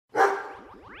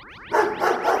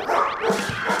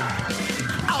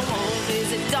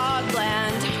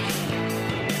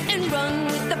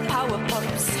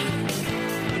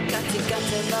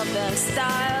they love their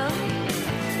style,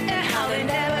 and how they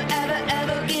never, ever,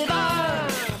 ever give up.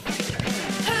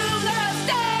 Who loves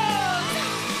dogs?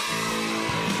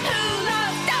 Who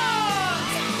loves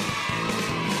dogs?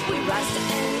 We rise to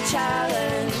any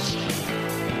challenge,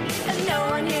 and no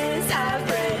one here is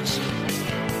average.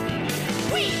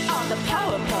 We are the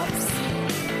Powerpuffs.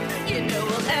 You know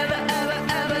we'll ever, ever,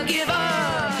 ever give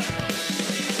up.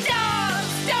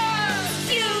 Dogs,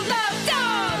 dogs, you love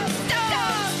dogs.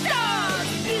 Dogs, dogs,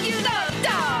 you love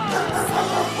dogs.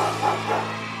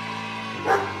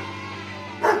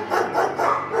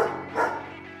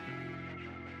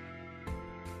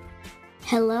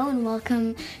 Hello and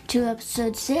welcome to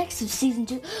episode 6 of season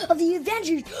 2 of the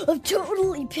Adventures of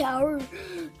Totally Power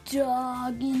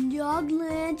Dog in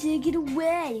Dogland. Take it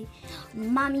away,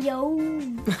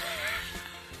 Mommy-o.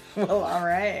 Well, all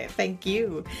right. Thank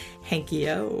you,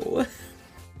 Hanky-o.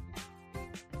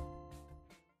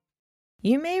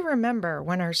 You may remember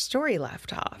when our story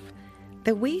left off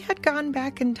that we had gone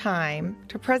back in time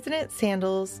to President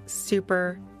Sandals'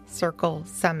 Super Circle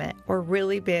Summit, or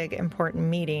really big, important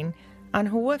meeting on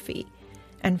Hawaii,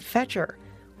 and Fetcher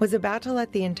was about to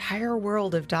let the entire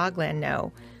world of Dogland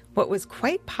know what was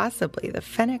quite possibly the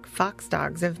fennec fox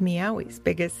dogs of Meowie's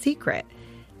biggest secret,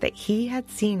 that he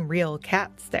had seen real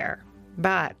cats there.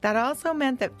 But that also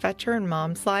meant that Fetcher and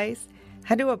Mom Slice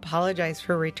had to apologize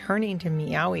for returning to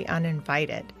Meowie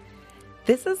uninvited.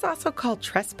 This is also called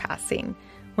trespassing,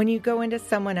 when you go into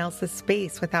someone else's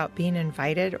space without being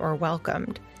invited or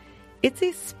welcomed. It's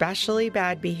especially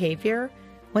bad behavior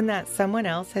when that someone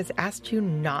else has asked you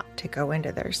not to go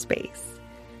into their space.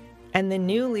 And the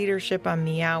new leadership on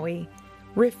Meowie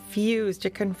refused to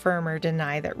confirm or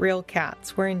deny that real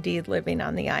cats were indeed living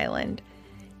on the island,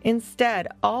 instead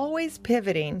always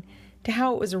pivoting to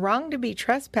how it was wrong to be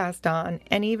trespassed on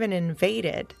and even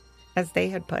invaded, as they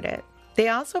had put it. They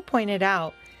also pointed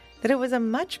out that it was a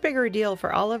much bigger deal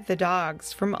for all of the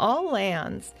dogs from all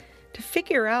lands to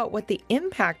figure out what the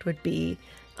impact would be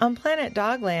on Planet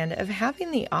Dogland of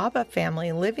having the Abba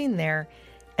family living there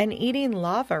and eating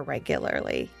lava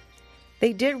regularly.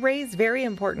 They did raise very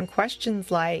important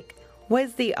questions like,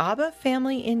 was the Abba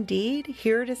family indeed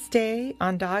here to stay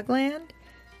on Dogland?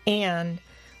 And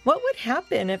what would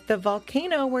happen if the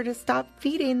volcano were to stop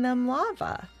feeding them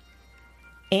lava?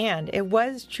 And it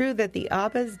was true that the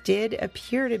Abbas did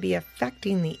appear to be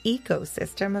affecting the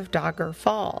ecosystem of Dogger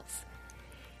Falls.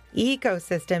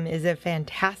 Ecosystem is a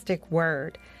fantastic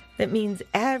word that means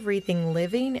everything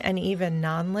living and even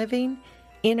non-living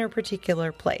in a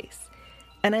particular place.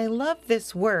 And I love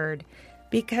this word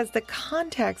because the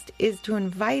context is to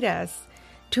invite us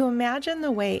to imagine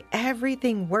the way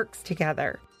everything works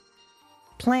together.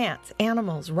 Plants,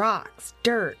 animals, rocks,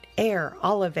 dirt, air,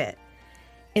 all of it.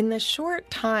 In the short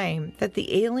time that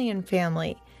the alien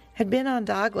family had been on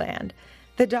Dogland,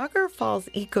 the Dogger Falls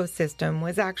ecosystem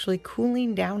was actually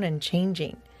cooling down and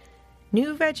changing.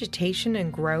 New vegetation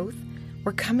and growth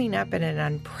were coming up at an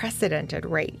unprecedented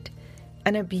rate,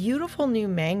 and a beautiful new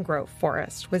mangrove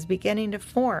forest was beginning to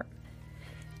form.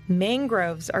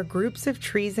 Mangroves are groups of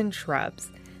trees and shrubs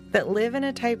that live in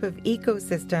a type of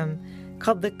ecosystem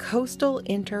called the coastal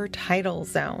intertidal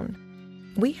zone.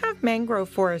 We have mangrove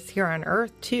forests here on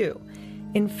Earth too.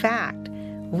 In fact,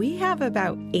 we have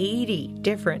about 80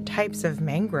 different types of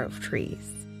mangrove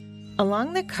trees.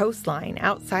 Along the coastline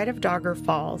outside of Dogger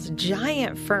Falls,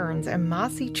 giant ferns and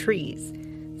mossy trees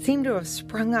seem to have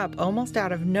sprung up almost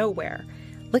out of nowhere,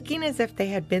 looking as if they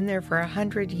had been there for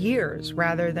 100 years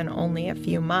rather than only a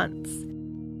few months.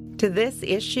 To this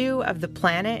issue of the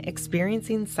planet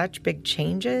experiencing such big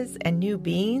changes and new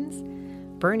beings,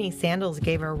 Bernie Sandals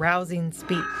gave a rousing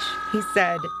speech. He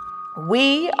said,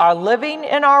 "We are living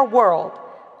in our world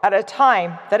at a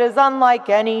time that is unlike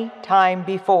any time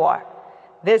before.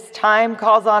 This time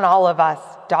calls on all of us,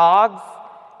 dogs,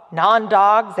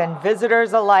 non-dogs, and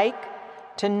visitors alike,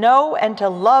 to know and to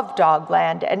love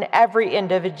Dogland and every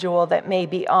individual that may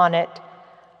be on it.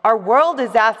 Our world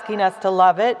is asking us to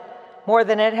love it more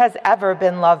than it has ever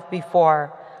been loved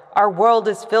before. Our world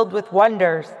is filled with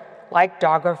wonders, like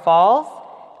Dogger Falls,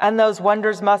 and those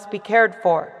wonders must be cared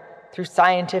for through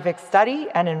scientific study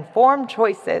and informed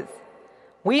choices.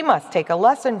 We must take a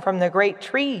lesson from the great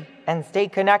tree and stay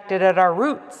connected at our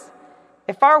roots.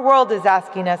 If our world is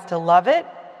asking us to love it,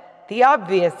 the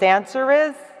obvious answer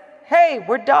is, hey,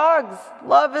 we're dogs.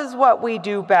 Love is what we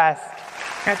do best."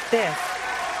 At this,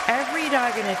 every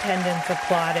dog in attendance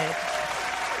applauded,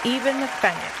 even the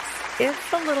fennecs,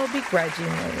 if a little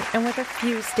begrudgingly and with a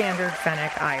few standard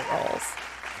fennec eye rolls.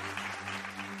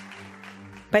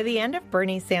 By the end of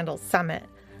Bernie Sandals' summit,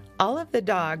 all of the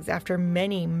dogs, after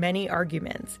many, many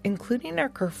arguments, including a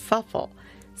kerfuffle,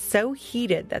 so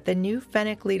heated that the new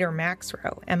Fennec leader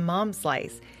Maxrow and Mom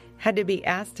Slice had to be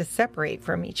asked to separate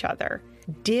from each other,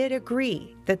 did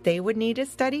agree that they would need to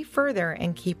study further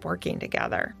and keep working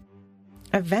together.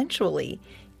 Eventually,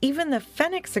 even the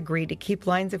Fennecs agreed to keep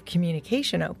lines of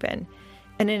communication open,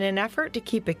 and in an effort to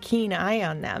keep a keen eye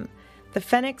on them, the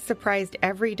Fennecs surprised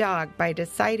every dog by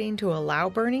deciding to allow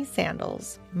Bernie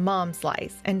Sandals, Mom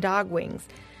Slice, and Dog Wings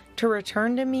to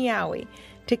return to Meowie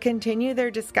to continue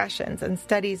their discussions and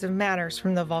studies of matters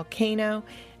from the volcano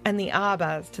and the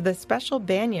Abbas to the special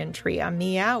banyan tree on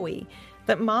Meowie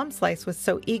that Mom Slice was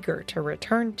so eager to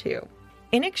return to.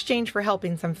 In exchange for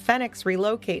helping some Fennecs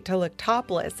relocate to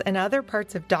Lictopolis and other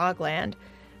parts of Dogland,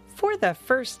 for the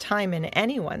first time in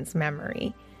anyone's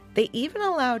memory, they even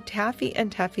allowed Taffy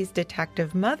and Tuffy's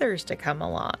detective mothers to come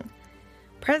along.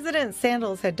 President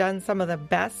Sandals had done some of the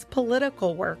best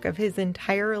political work of his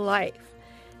entire life,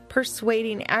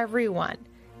 persuading everyone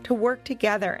to work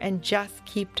together and just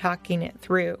keep talking it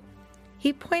through.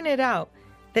 He pointed out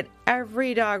that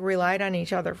every dog relied on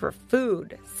each other for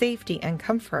food, safety, and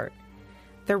comfort.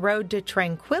 The road to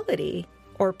tranquility,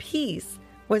 or peace,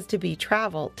 was to be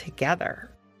traveled together.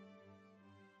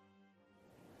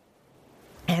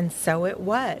 And so it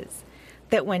was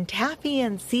that when Taffy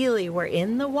and Seely were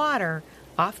in the water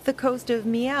off the coast of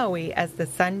Meowie as the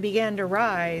sun began to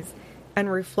rise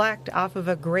and reflect off of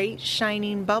a great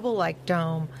shining bubble-like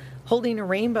dome holding a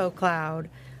rainbow cloud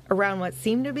around what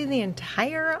seemed to be the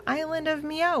entire island of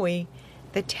Meowie,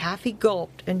 the Taffy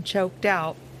gulped and choked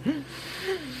out,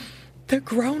 "The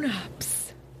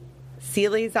grown-ups!"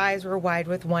 Seely's eyes were wide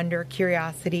with wonder,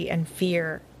 curiosity, and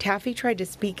fear. Taffy tried to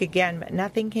speak again, but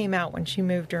nothing came out when she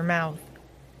moved her mouth.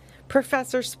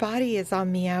 "Professor Spotty is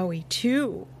on Meowie,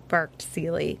 too," barked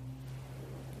Seely.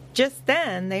 Just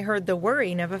then, they heard the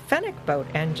whirring of a Fennec boat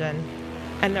engine,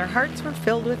 and their hearts were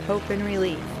filled with hope and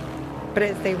relief. But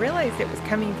as they realized it was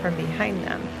coming from behind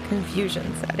them,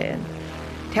 confusion set in.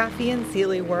 Taffy and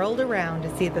Seely whirled around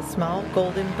to see the small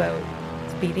golden boat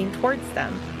speeding towards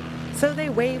them, so they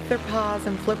waved their paws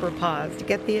and flipper paws to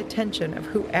get the attention of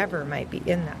whoever might be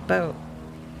in that boat.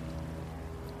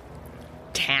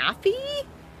 Taffy?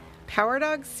 Power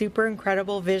Dog's super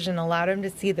incredible vision allowed him to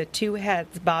see the two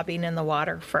heads bobbing in the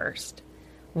water first.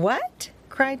 "What?"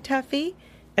 cried Tuffy,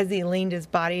 as he leaned his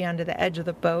body onto the edge of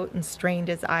the boat and strained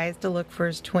his eyes to look for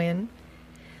his twin.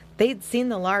 They'd seen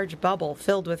the large bubble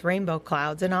filled with rainbow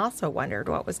clouds and also wondered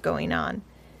what was going on.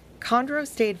 Condro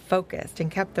stayed focused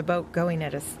and kept the boat going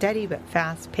at a steady but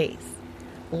fast pace.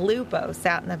 Lupo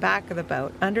sat in the back of the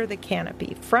boat under the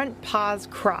canopy, front paws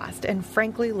crossed and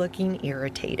frankly looking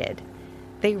irritated.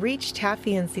 They reached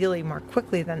Taffy and Seely more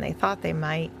quickly than they thought they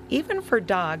might. Even for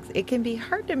dogs, it can be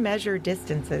hard to measure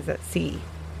distances at sea.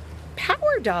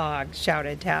 "Power Dog!"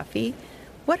 shouted Taffy.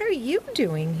 "What are you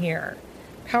doing here?"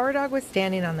 Power Dog was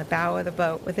standing on the bow of the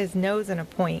boat with his nose in a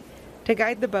point to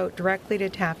guide the boat directly to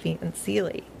Taffy and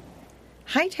Seely.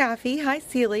 "Hi, Taffy. Hi,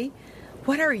 Seely.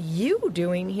 What are you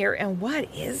doing here, and what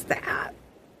is that?"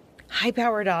 "Hi,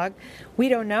 Power Dog. We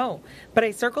don't know, but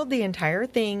I circled the entire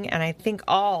thing, and I think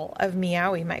all of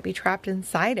Meowie might be trapped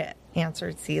inside it,"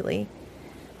 answered Seely.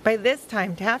 By this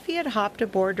time, Taffy had hopped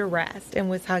aboard to rest and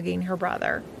was hugging her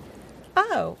brother.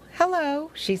 "Oh,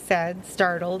 hello," she said,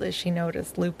 startled as she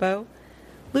noticed Lupo.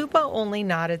 Lupo only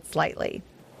nodded slightly.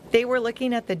 They were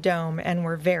looking at the dome and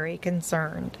were very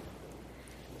concerned.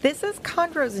 "This is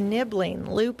Condro's nibbling,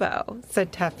 Lupo,"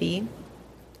 said Tuffy.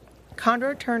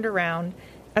 Condro turned around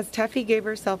as Tuffy gave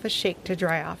herself a shake to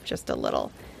dry off just a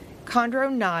little. Condro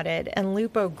nodded, and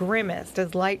Lupo grimaced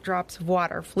as light drops of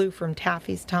water flew from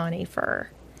Taffy's tawny fur.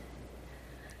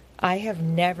 "I have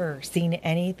never seen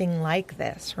anything like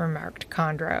this," remarked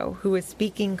Condro, who was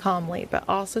speaking calmly but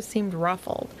also seemed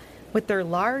ruffled, with their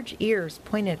large ears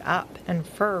pointed up and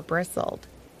fur bristled.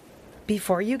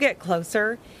 "Before you get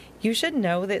closer, you should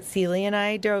know that Seely and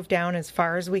I dove down as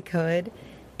far as we could,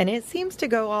 and it seems to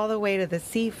go all the way to the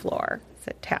seafloor,"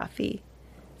 said Taffy.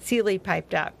 Seely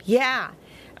piped up, "Yeah,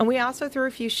 and we also threw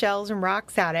a few shells and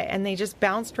rocks at it, and they just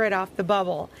bounced right off the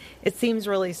bubble. It seems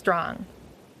really strong."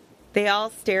 They all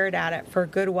stared at it for a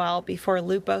good while before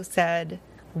Lupo said,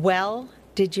 "Well,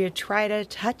 did you try to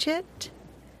touch it?"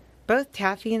 Both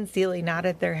Taffy and Seely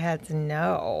nodded their heads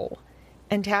no,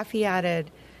 and Taffy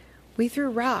added, "We threw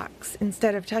rocks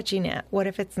instead of touching it. What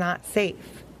if it's not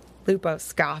safe?" Lupo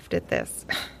scoffed at this.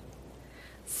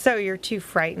 "So you're too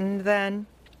frightened, then?"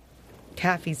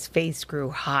 Taffy's face grew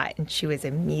hot, and she was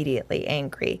immediately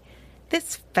angry.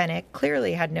 This Fennec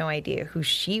clearly had no idea who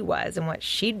she was and what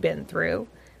she'd been through.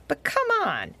 But come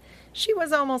on, She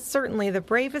was almost certainly the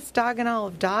bravest dog in all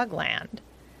of Dogland.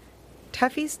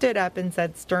 Tuffy stood up and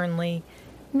said sternly,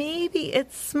 "Maybe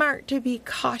it's smart to be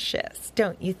cautious,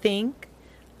 don't you think?"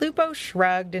 Lupo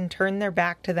shrugged and turned their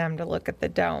back to them to look at the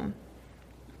dome.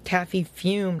 Taffy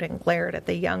fumed and glared at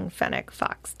the young fennec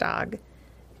fox dog.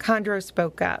 Condro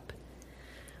spoke up.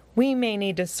 "We may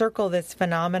need to circle this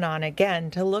phenomenon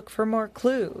again to look for more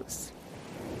clues."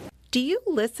 Do you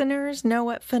listeners know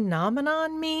what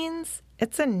phenomenon means?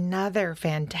 It's another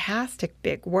fantastic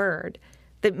big word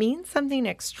that means something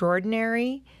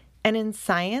extraordinary, and in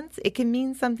science, it can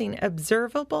mean something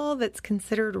observable that's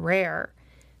considered rare.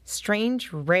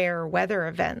 Strange, rare weather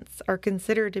events are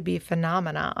considered to be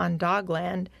phenomena on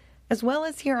Dogland as well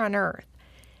as here on Earth,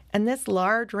 and this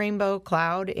large rainbow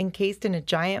cloud encased in a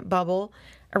giant bubble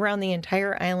around the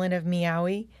entire island of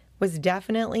Maui was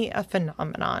definitely a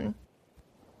phenomenon.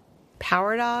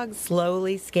 Power Dog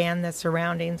slowly scanned the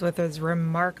surroundings with his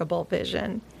remarkable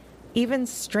vision, even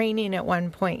straining at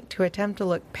one point to attempt to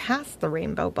look past the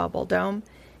rainbow bubble dome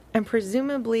and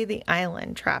presumably the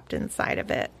island trapped inside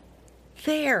of it.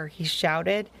 "There!" he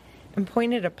shouted, and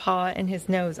pointed a paw and his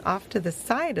nose off to the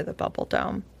side of the bubble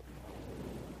dome.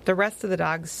 The rest of the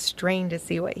dogs strained to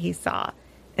see what he saw,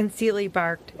 and Seely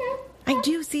barked, "I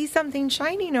do see something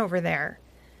shining over there."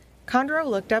 Condro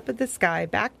looked up at the sky,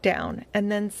 back down,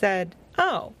 and then said,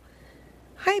 "Oh,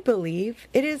 I believe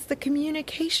it is the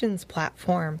communications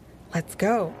platform. Let's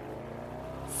go."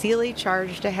 Seely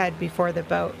charged ahead before the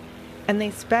boat, and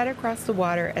they sped across the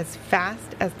water as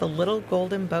fast as the little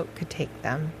golden boat could take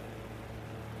them.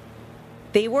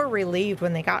 They were relieved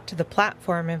when they got to the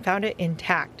platform and found it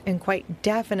intact and quite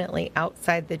definitely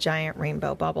outside the giant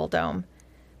rainbow bubble dome.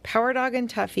 Power Dog and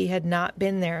Tuffy had not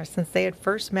been there since they had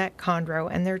first met Condro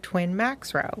and their twin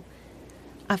Maxrow.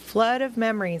 A flood of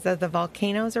memories of the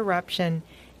volcano's eruption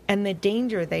and the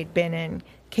danger they'd been in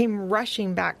came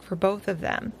rushing back for both of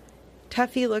them.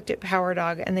 Tuffy looked at Power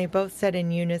Dog and they both said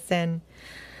in unison,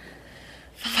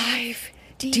 5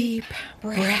 deep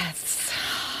breaths,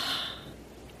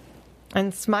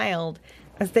 and smiled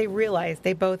as they realized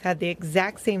they both had the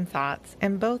exact same thoughts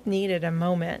and both needed a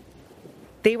moment.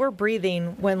 They were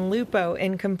breathing when Lupo,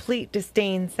 in complete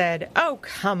disdain, said, "Oh,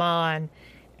 come on,"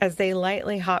 as they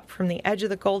lightly hopped from the edge of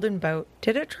the golden boat,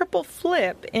 did a triple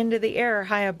flip into the air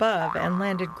high above, and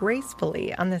landed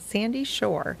gracefully on the sandy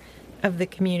shore of the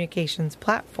communications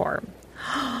platform.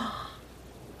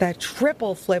 The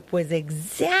triple flip was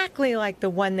exactly like the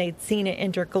one they'd seen at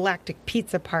Intergalactic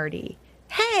Pizza Party.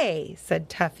 "Hey," said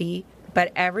Tuffy,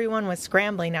 but everyone was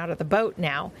scrambling out of the boat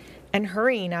now and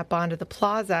hurrying up onto the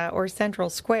plaza or central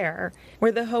square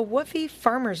where the Hawaii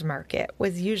Farmers Market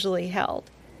was usually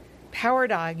held. Power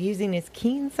Dog, using his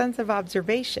keen sense of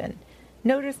observation,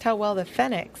 noticed how well the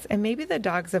Fennecs, and maybe the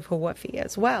dogs of Hawaii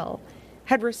as well,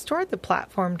 had restored the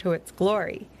platform to its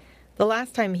glory. The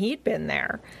last time he'd been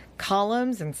there,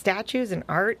 columns and statues and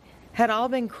art had all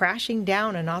been crashing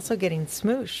down and also getting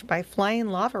smooshed by flying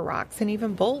lava rocks and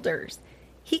even boulders.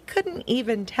 He couldn't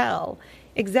even tell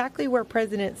exactly where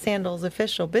President Sandals'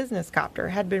 official business copter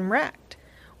had been wrecked.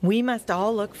 "We must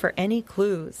all look for any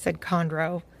clues," said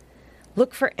Condro.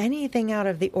 "Look for anything out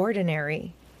of the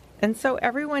ordinary." And so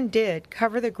everyone did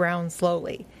cover the ground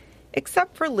slowly,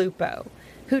 except for Lupo,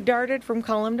 who darted from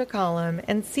column to column,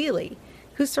 and Seely,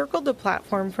 who circled the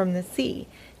platform from the sea,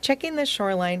 checking the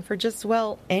shoreline for just,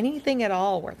 well, anything at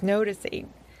all worth noticing.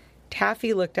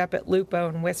 Taffy looked up at Lupo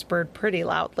and whispered pretty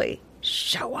loudly,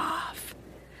 "Show off."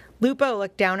 Lupo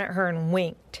looked down at her and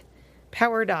winked.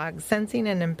 Power Dog, sensing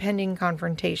an impending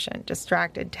confrontation,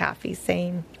 distracted Taffy,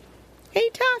 saying, "Hey,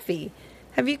 Taffy,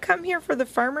 have you come here for the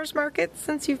farmer's market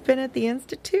since you've been at the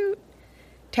Institute?"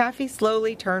 Taffy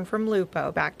slowly turned from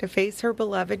Lupo back to face her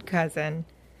beloved cousin.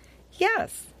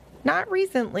 "Yes, not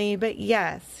recently, but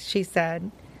yes," she said.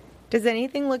 "Does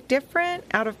anything look different,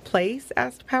 out of place?"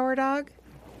 asked Power Dog.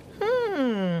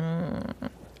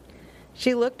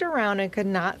 She looked around and could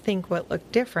not think what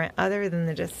looked different other than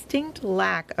the distinct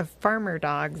lack of farmer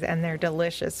dogs and their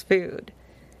delicious food.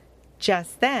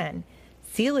 Just then,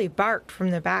 Seely barked from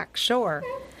the back shore,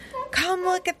 "Come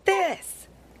look at this!"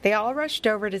 They all rushed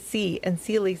over to see, and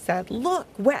Seely said, "Look,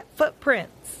 wet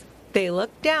footprints!" They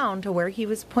looked down to where he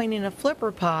was pointing a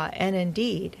flipper paw, and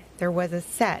indeed, there was a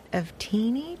set of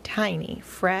teeny tiny,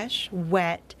 fresh,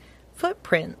 wet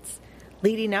footprints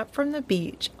leading up from the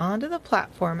beach onto the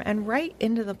platform and right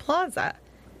into the plaza.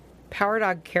 Power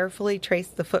Dog carefully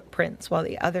traced the footprints while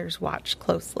the others watched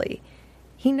closely.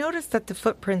 He noticed that the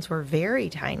footprints were very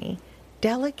tiny,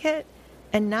 delicate,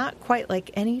 and not quite like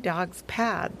any dog's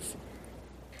pads.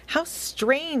 How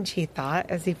strange, he thought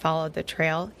as he followed the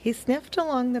trail. He sniffed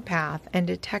along the path and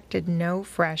detected no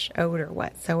fresh odor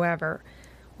whatsoever,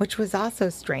 which was also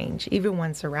strange, even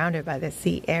when surrounded by the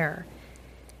sea air.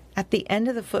 At the end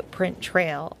of the footprint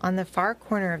trail, on the far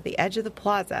corner of the edge of the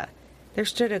plaza, there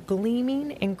stood a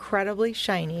gleaming, incredibly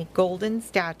shiny golden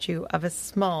statue of a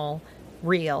small,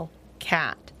 real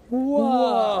cat.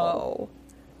 Whoa!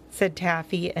 Said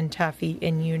Taffy and Tuffy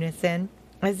in unison,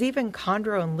 as even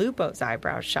Condro and Lupo's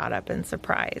eyebrows shot up in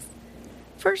surprise.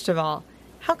 First of all,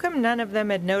 how come none of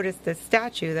them had noticed this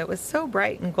statue that was so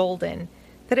bright and golden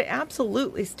that it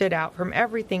absolutely stood out from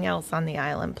everything else on the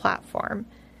island platform?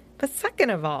 But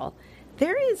second of all,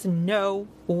 there is no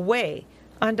way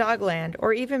on Dogland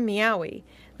or even Meowie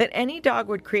that any dog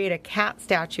would create a cat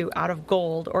statue out of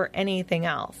gold or anything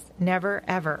else. Never,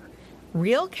 ever.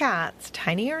 Real cats,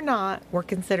 tiny or not, were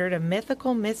considered a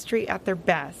mythical mystery at their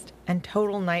best and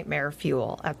total nightmare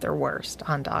fuel at their worst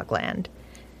on Dogland.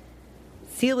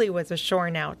 Seeley was ashore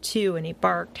now, too, and he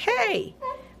barked, "Hey!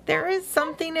 There is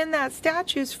something in that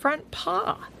statue's front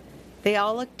paw." They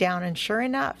all looked down, and sure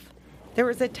enough, there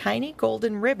was a tiny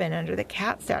golden ribbon under the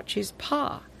cat statue's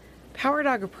paw. Power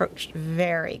Dog approached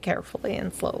very carefully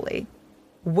and slowly.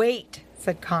 "Wait,"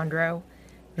 said Condro.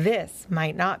 "This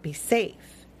might not be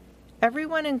safe."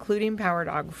 Everyone, including Power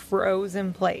Dog, froze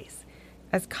in place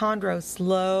as Condro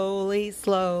slowly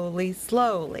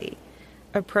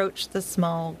approached the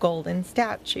small golden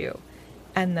statue,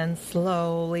 and then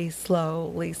slowly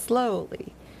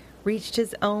reached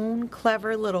his own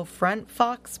clever little front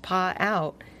fox paw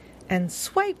out and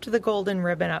swiped the golden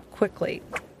ribbon up quickly.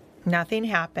 Nothing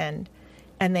happened,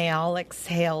 and they all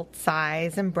exhaled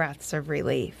sighs and breaths of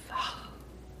relief.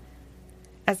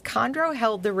 As Condro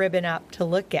held the ribbon up to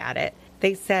look at it,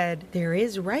 they said, "There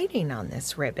is writing on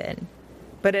this ribbon."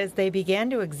 But as they began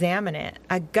to examine it,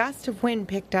 a gust of wind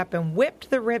picked up and whipped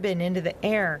the ribbon into the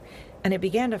air, and it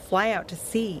began to fly out to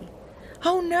sea.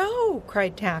 "Oh no!"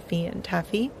 cried Taffy and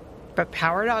Tuffy. But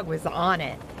Power Dog was on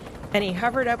it, and he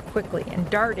hovered up quickly and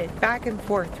darted back and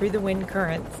forth through the wind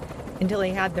currents until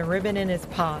he had the ribbon in his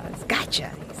paws. "Gotcha,"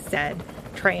 he said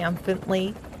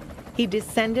triumphantly. He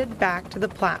descended back to the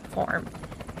platform,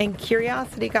 and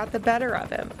curiosity got the better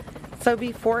of him. So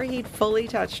before he'd fully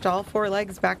touched all four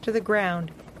legs back to the ground,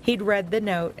 he'd read the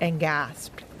note and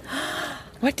gasped.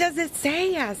 "What does it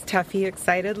say?" asked Tuffy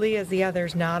excitedly as the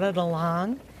others nodded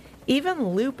along.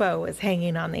 Even Lupo was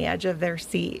hanging on the edge of their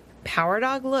seat. Power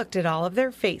Dog looked at all of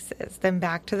their faces, then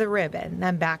back to the ribbon,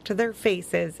 then back to their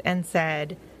faces, and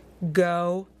said,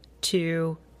 "Go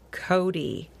to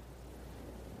Cody."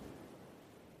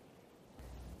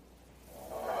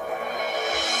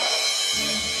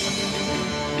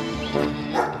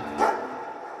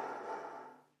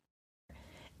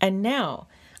 And now,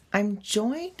 I'm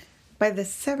joined by the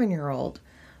 7-year-old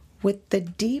with the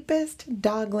deepest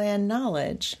Dogland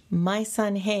knowledge, my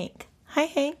son Hank. Hi,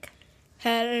 Hank.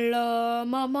 Hello,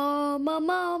 mama,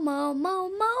 mama, mama,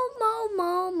 mama,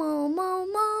 mama,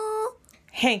 mama.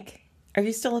 Hank, are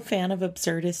you still a fan of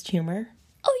absurdist humor?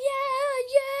 Oh, yeah.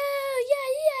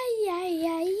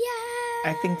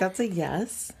 I think that's a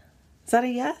yes. Is that a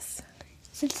yes?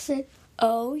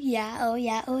 Oh,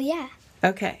 yeah.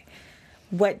 Okay.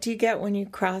 What do you get when you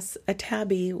cross a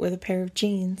tabby with a pair of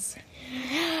jeans?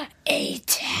 A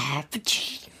tab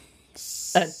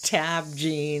jeans. A tab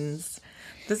jeans.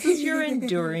 This is your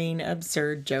enduring,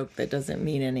 absurd joke that doesn't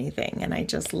mean anything, and I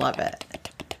just love it.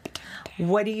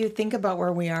 What do you think about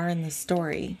where we are in the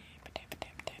story?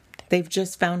 They've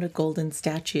just found a golden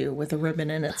statue with a ribbon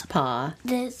in its paw.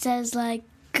 That says,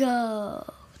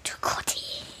 go to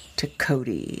Cody. To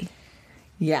Cody.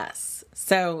 Yes.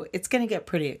 So it's going to get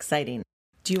pretty exciting.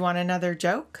 Do you want another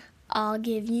joke? I'll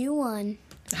give you one.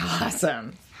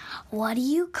 Awesome. What do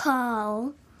you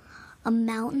call a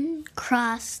mountain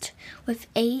crossed with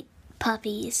 8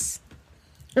 puppies?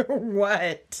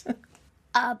 What?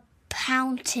 A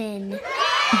pountain. A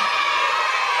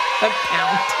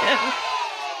pountain.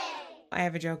 I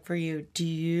have a joke for you. Do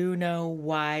you know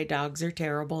why dogs are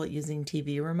terrible at using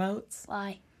TV remotes?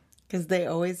 Why? Because they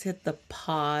always hit the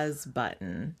pause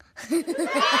button.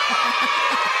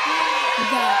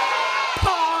 The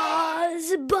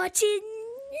pause button.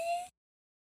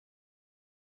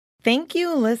 Thank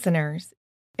you, listeners.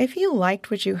 If you liked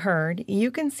what you heard,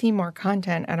 you can see more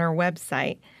content at our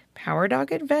website,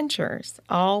 PowerDogAdventures,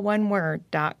 all one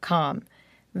word.com.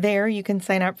 There you can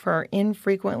sign up for our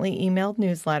infrequently emailed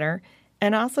newsletter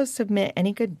and also submit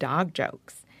any good dog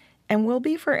jokes. And we'll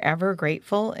be forever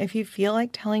grateful if you feel like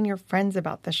telling your friends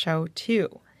about the show,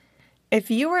 too.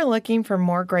 If you are looking for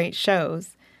more great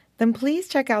shows, then please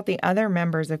check out the other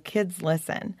members of Kids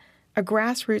Listen, a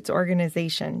grassroots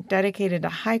organization dedicated to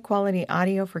high-quality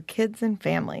audio for kids and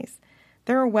families.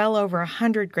 There are well over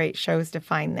 100 great shows to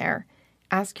find there.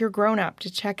 Ask your grown-up to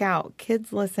check out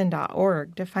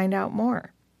kidslisten.org to find out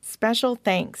more. Special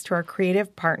thanks to our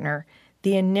creative partner,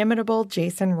 the inimitable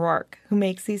Jason Rourke, who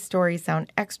makes these stories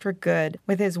sound extra good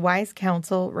with his wise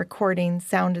counsel, recording,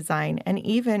 sound design, and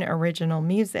even original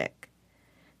music.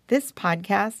 This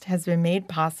podcast has been made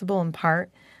possible in part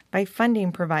by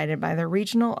funding provided by the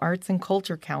Regional Arts and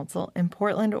Culture Council in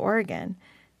Portland, Oregon.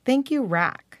 Thank you,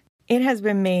 RAC. It has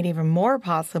been made even more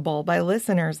possible by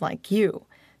listeners like you.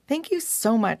 Thank you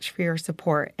so much for your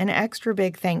support, and extra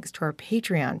big thanks to our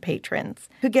Patreon patrons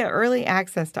who get early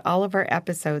access to all of our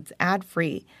episodes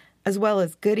ad-free, as well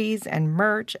as goodies and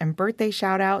merch and birthday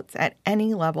shout-outs at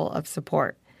any level of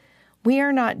support. We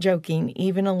are not joking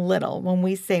even a little when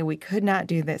we say we could not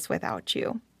do this without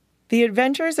you. The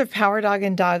Adventures of Power Dog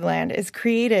in Dogland is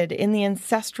created in the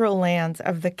ancestral lands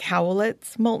of the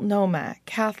Cowlitz, Multnomah,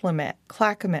 Cathlamet,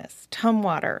 Clackamas,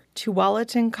 Tumwater,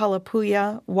 Tualatin,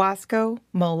 Kalapuya, Wasco,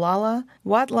 Molalla,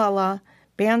 Watlala,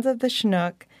 bands of the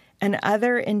Chinook, and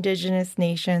other indigenous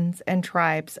nations and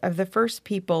tribes of the first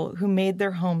people who made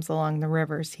their homes along the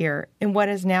rivers here in what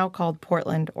is now called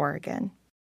Portland, Oregon.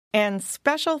 And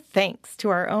special thanks to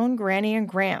our own Granny and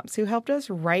Gramps who helped us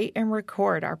write and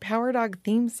record our Power Dog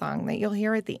theme song that you'll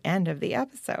hear at the end of the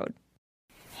episode.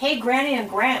 Hey, Granny and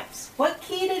Gramps, what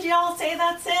key did y'all say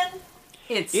that's in?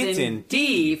 It's in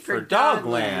D for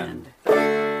Dogland.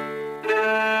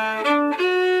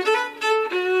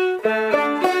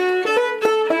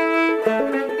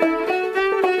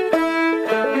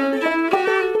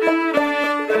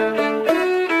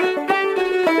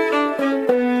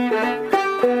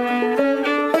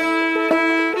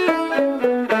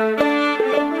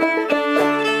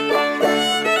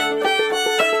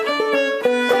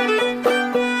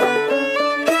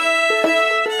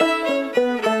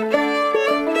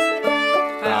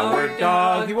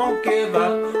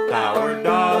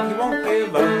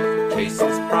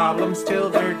 Till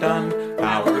they're done.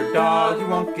 Power dog, he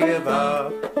won't give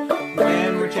up.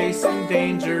 When we're chasing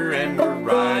danger and we're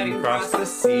riding across the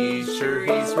seas, sure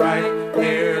he's right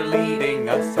there leading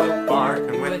us up,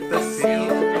 barking with the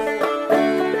seals.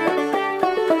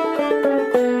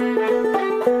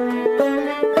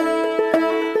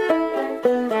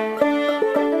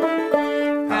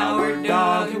 Power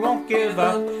dog, he won't give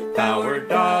up. Power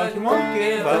dog, he won't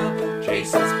give up.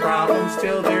 Chases problems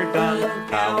till they're done.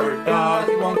 Power dog,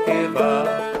 he won't give up.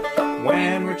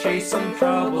 When we're chasing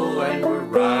trouble and we're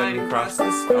riding across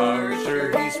the stars,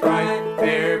 sure he's right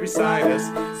there beside us,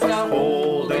 just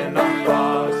holding our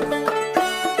paws.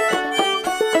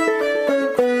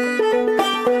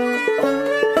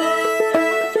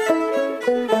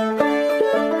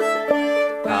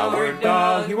 Power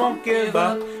dog, he won't give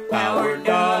up. Power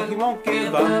dog, he won't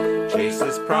give up.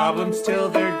 Chases problems till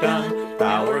they're done.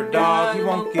 Power dog, he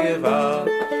won't give up.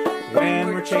 When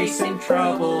we're chasing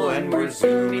trouble and we're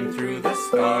zooming through the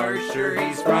stars, sure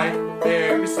he's right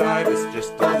there beside us,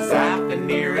 just a zapping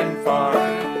near and far.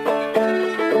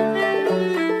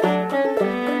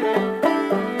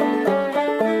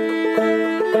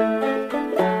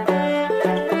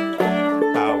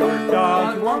 Power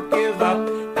dog, he won't give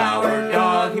up. Power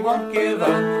dog, he won't give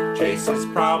up. Chases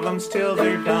problems till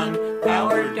they're done.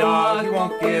 Power dog, he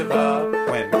won't give up.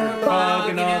 When we're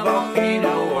hugging a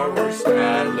volcano or we're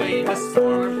straddling a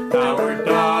storm, Power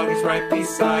dog is right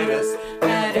beside us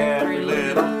at every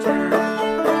little turn.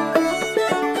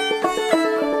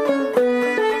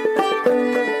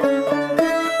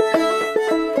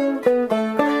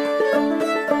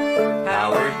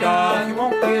 Power dog, he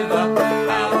won't give up.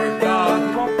 Power dog,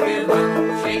 he won't give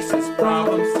up. Chases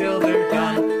problems till they're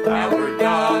done. Power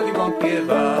dog, he won't give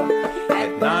up.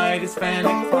 At night his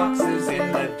panic foxes,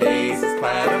 in the days his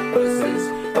platypuses.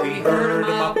 We herd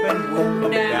them up and whoop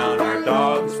them down. Our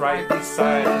dog's right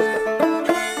beside us.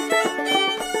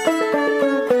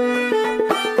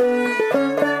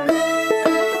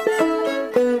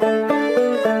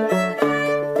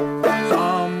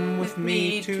 Come with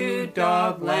me to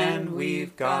Dogland,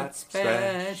 we've got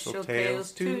special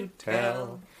tales to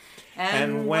tell.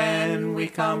 And when we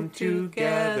come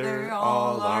together,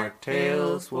 all our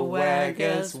tails will wag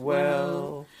as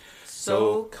well.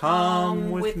 So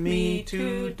come with me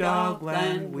to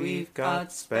Dogland, we've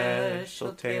got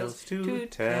special tales to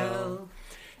tell.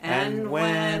 And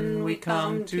when we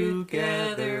come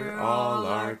together, all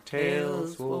our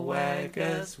tails will wag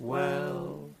as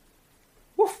well.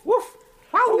 Woof, woof,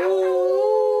 wow,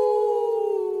 wow.